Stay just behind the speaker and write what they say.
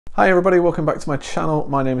Hi everybody, welcome back to my channel.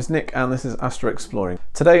 My name is Nick and this is AstroExploring.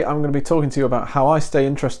 Today I'm going to be talking to you about how I stay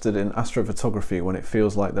interested in astrophotography when it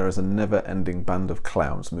feels like there is a never-ending band of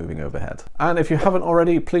clouds moving overhead. And if you haven't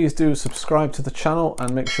already, please do subscribe to the channel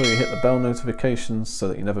and make sure you hit the bell notifications so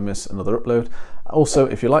that you never miss another upload. Also,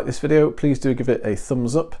 if you like this video, please do give it a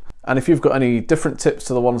thumbs up. And if you've got any different tips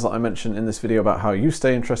to the ones that I mentioned in this video about how you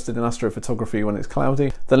stay interested in astrophotography when it's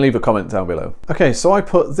cloudy, then leave a comment down below. Okay, so I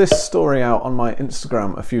put this story out on my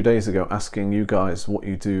Instagram a few days ago asking you guys what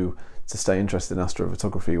you do to stay interested in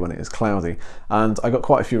astrophotography when it is cloudy, and I got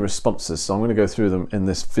quite a few responses, so I'm going to go through them in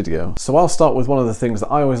this video. So I'll start with one of the things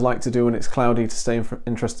that I always like to do when it's cloudy to stay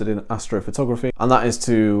interested in astrophotography, and that is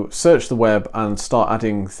to search the web and start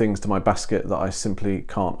adding things to my basket that I simply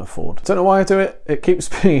can't afford. Don't know why I do it. It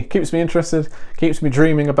keeps me interested, keeps me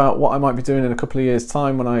dreaming about what I might be doing in a couple of years'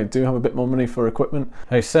 time when I do have a bit more money for equipment.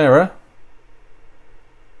 Hey Sarah,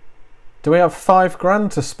 do we have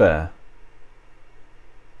 £5 to spare?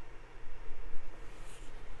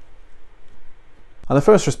 And the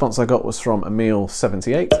first response I got was from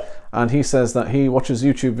Emil78, and he says that he watches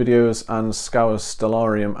YouTube videos and scours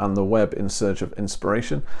Stellarium and the web in search of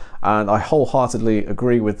inspiration, and I wholeheartedly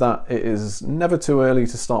agree with that. It is never too early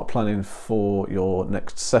to start planning for your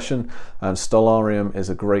next session, and Stellarium is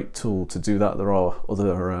a great tool to do that. There are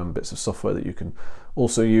other bits of software that you can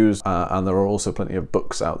also use, and there are also plenty of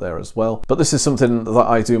books out there as well. But this is something that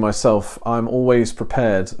I do myself. I'm always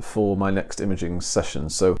prepared for my next imaging session,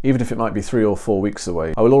 so even if it might be 3 or 4 weeks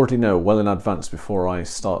away, I will already know well in advance before I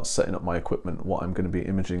start setting up my equipment what I'm going to be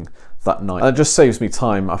imaging that night. And it just saves me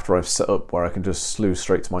time after I've set up, where I can just slew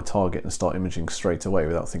straight to my target and start imaging straight away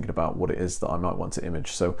without thinking about what it is that I might want to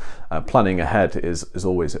image. So planning ahead is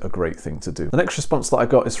always a great thing to do. The next response that I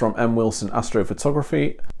got is from M. Wilson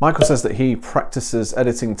Astrophotography. Michael says that he practices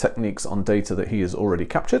editing techniques on data that he has already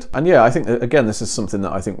captured. And yeah, I think that, again, this is something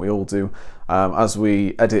that I think we all do. As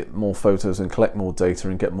we edit more photos and collect more data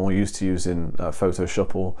and get more used to using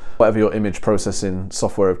Photoshop or whatever your image processing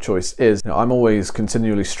software of choice is, I'm always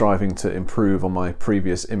continually striving to improve on my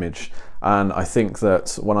previous image. And I think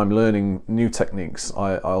that when I'm learning new techniques,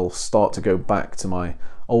 I'll start to go back to my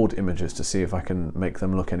old images to see if I can make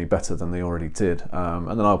them look any better than they already did, and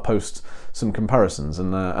then I'll post some comparisons,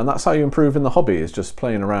 and that's how you improve in the hobby, is just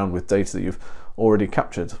playing around with data that you've already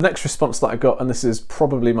captured. The next response that I got, and this is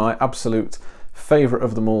probably my absolute favourite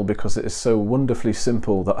of them all because it is so wonderfully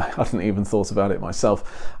simple that I hadn't even thought about it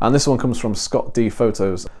myself, and this one comes from Scott D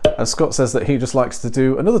Photos, and Scott says that he just likes to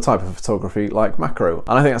do another type of photography like macro,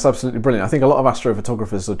 and I think that's absolutely brilliant. I think a lot of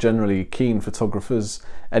astrophotographers are generally keen photographers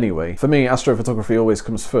anyway. For me, astrophotography always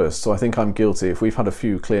comes first, so I think I'm guilty. If we've had a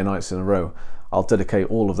few clear nights in a row, I'll dedicate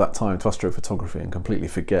all of that time to astrophotography and completely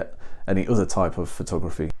forget any other type of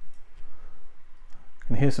photography. I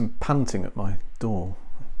can hear some panting at my door.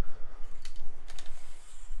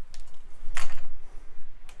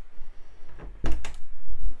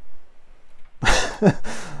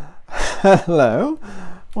 Hello,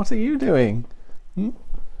 what are you doing?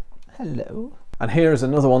 Hello. And here is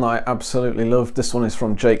another one that I absolutely love. This one is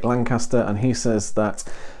from Jake Lancaster, and he says that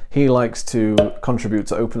he likes to contribute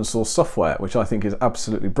to open source software, which I think is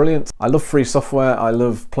absolutely brilliant. I love free software. I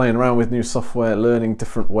love playing around with new software, learning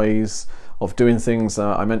different ways of doing things.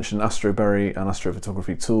 I mentioned Astro Edy and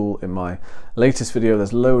Astrophotography Tool in my latest video.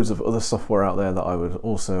 There's loads of other software out there that I would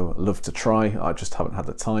also love to try. I just haven't had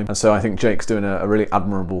the time. And so I think Jake's doing a really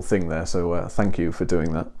admirable thing there. So thank you for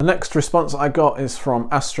doing that. The next response I got is from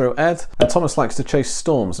Astro Edy. And Thomas likes to chase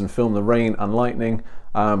storms and film the rain and lightning.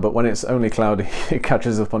 But when it's only cloudy, it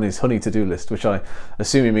catches up on his honey to-do list, which I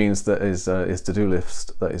assume he means that his to-do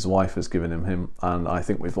list that his wife has given him, and I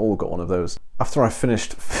think we've all got one of those. After I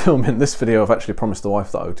finished filming this video, I've actually promised the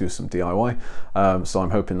wife that I would do some DIY, so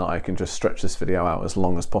I'm hoping that I can just stretch this video out as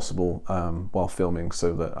long as possible while filming,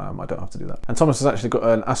 so that I don't have to do that. And Thomas has actually got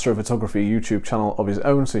an astrophotography YouTube channel of his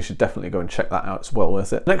own, so you should definitely go and check that out. It's well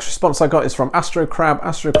worth it. The next response I got is from Astro Crabbe.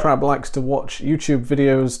 Astro Crabbe likes to watch YouTube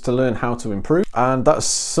videos to learn how to improve, and that's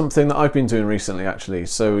something that I've been doing recently actually.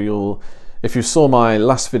 So if you saw my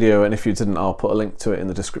last video, and if you didn't, I'll put a link to it in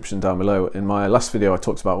the description down below. In my last video I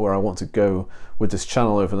talked about where I want to go with this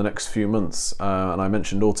channel over the next few months, and I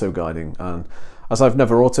mentioned auto guiding, and as I've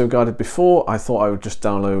never auto guided before, I thought I would just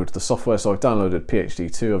download the software. So I've downloaded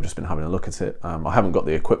PhD2. I've just been having a look at it. I haven't got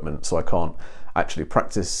the equipment, so I can't actually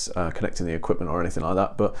practice connecting the equipment or anything like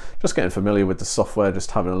that, but just getting familiar with the software,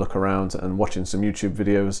 just having a look around and watching some YouTube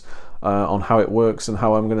videos on how it works and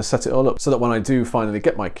how I'm going to set it all up, so that when I do finally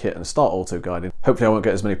get my kit and start auto guiding, hopefully I won't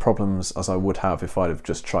get as many problems as I would have if I'd have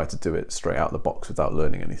just tried to do it straight out of the box without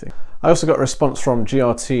learning anything. I also got a response from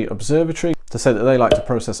GRT Observatory, to say that they like to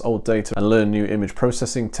process old data and learn new image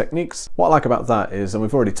processing techniques. What I like about that is, and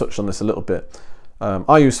we've already touched on this a little bit,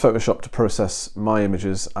 I use Photoshop to process my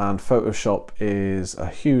images, and Photoshop is a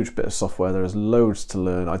huge bit of software. There is loads to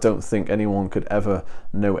learn. I don't think anyone could ever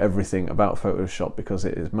know everything about Photoshop because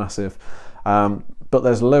it is massive. But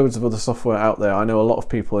there's loads of other software out there. I know a lot of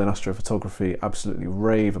people in astrophotography absolutely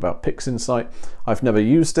rave about PixInsight. I've never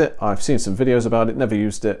used it. I've seen some videos about it, never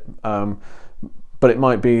used it. But it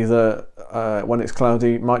might be that when it's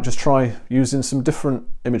cloudy, might just try using some different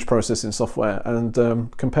image processing software and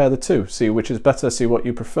compare the two, see which is better, see what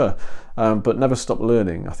you prefer. But never stop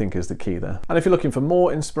learning, I think, is the key there. And if you're looking for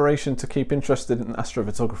more inspiration to keep interested in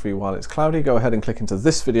astrophotography while it's cloudy, go ahead and click into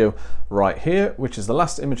this video right here, which is the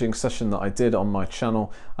last imaging session that I did on my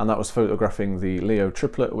channel, and that was photographing the Leo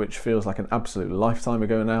triplet, which feels like an absolute lifetime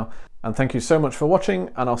ago now. And thank you so much for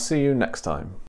watching, and I'll see you next time.